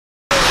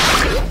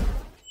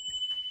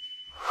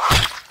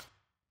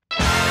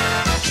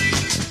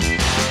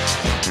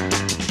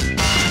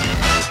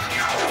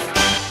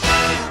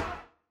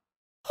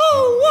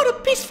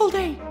peaceful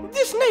day.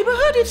 This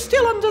neighborhood is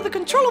still under the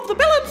control of the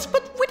villains,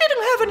 but we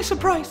didn't have any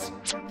surprise.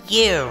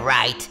 You're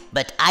right,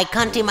 but I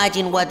can't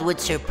imagine what would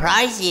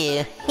surprise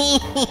you.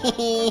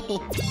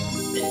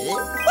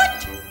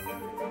 What?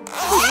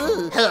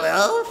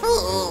 Hello,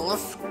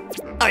 fools.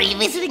 Are you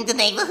visiting the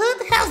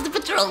neighborhood? How's the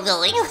patrol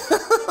going?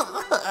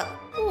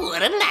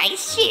 What a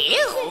nice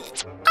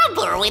shield. I'll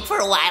borrow it for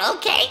a while,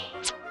 okay?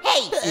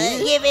 Hey,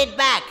 give it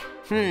back.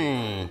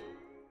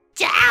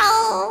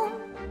 Ciao.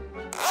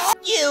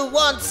 You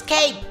won't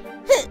escape.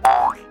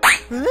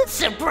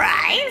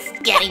 Surprise!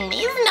 Getting me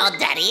is not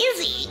that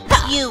easy.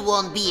 You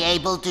won't be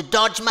able to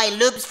dodge my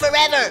loops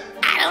forever.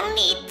 I don't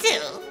need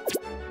to.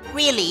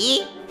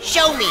 Really?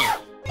 Show me.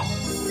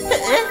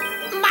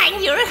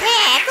 Mind your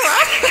head.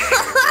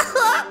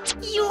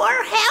 You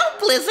are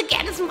helpless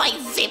against my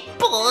zip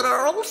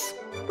portals.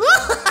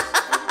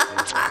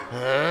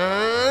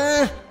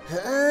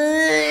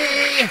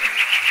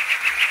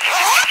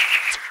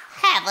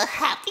 Have a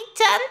happy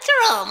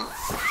tantrum.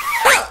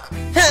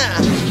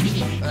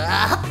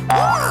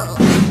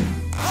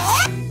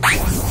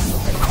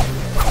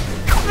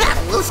 That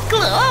was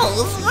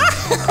close.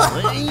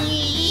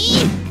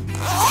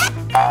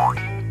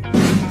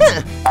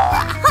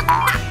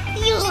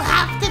 You'll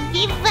have to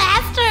be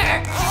faster.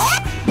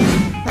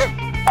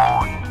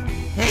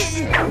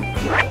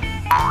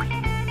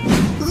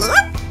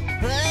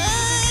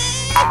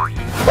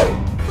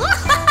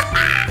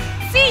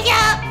 See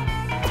ya.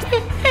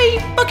 Hey,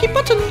 Bucky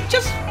Button,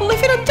 just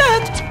leave it at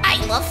that. I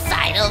lost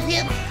sight of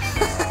him.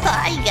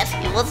 I guess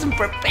he wasn't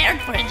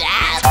prepared for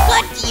that.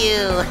 Got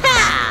you!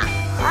 Ha!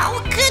 How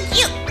could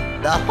you?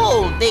 The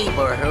whole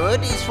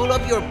neighborhood is full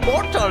of your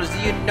portals,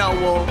 you know.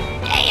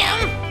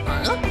 Damn.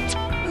 Huh?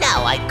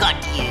 Now I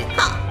got you.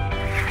 Huh.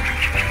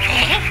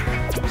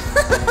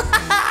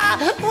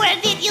 Where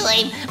did you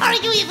aim? Are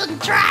you even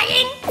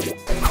trying?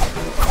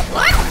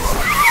 What?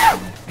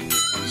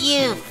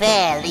 You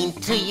fell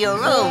into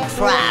your own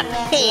trap.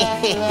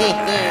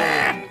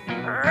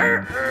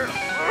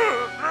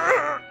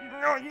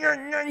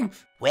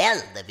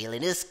 Well, the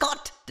villain is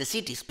caught. The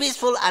city's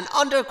peaceful and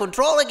under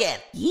control again.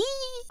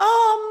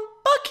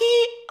 Bucky,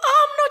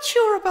 I'm not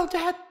sure about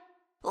that.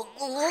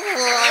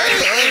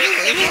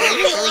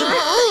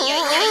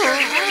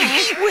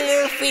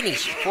 We're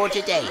finished for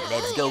today.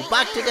 Let's go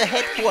back to the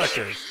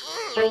headquarters.